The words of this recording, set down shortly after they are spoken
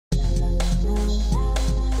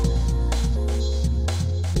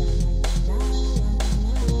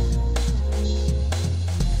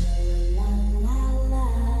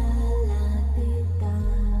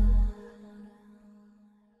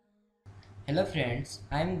Hello friends,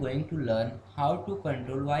 I am going to learn how to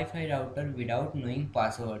control Wi-Fi router without knowing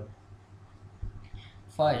password.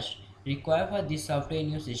 First, require for this software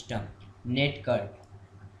in your system. Netcut.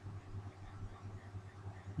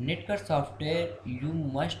 Netcut software you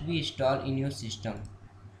must be installed in your system.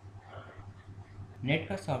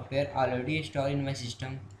 Netcut software already installed in my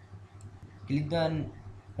system.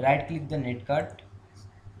 Right click the Netcut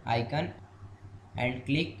icon and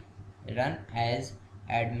click Run as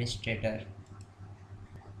administrator.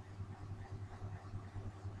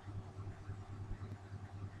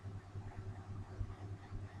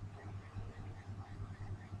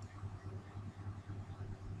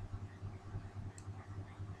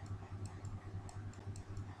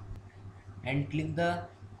 And click the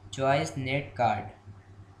choice net card.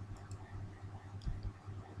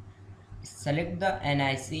 Select the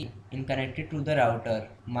NIC in connected to the router.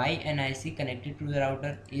 My NIC connected to the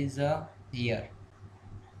router is a here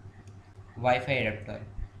Wi-Fi adapter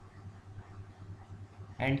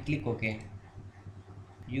and click OK.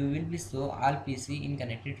 You will be show all PC in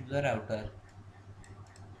connected to the router.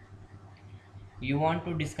 You want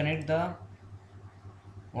to disconnect the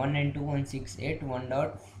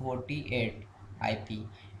 192.168.1.48 IP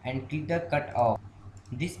and click the cut off.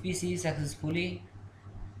 This PC is successfully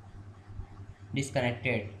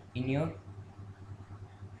disconnected in your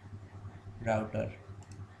router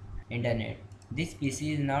internet. This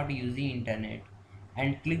PC is not using internet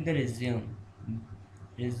and click the resume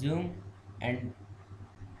and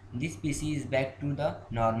this PC is back to the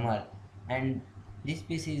normal and this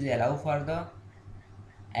PC is allow for the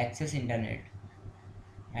access internet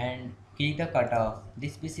and click the cutoff.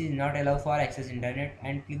 This PC is not allow for access internet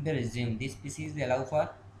and click the resume. This PC is allow for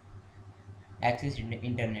access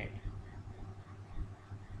internet.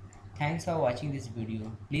 Thanks for watching this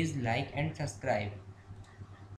video. Please like and subscribe.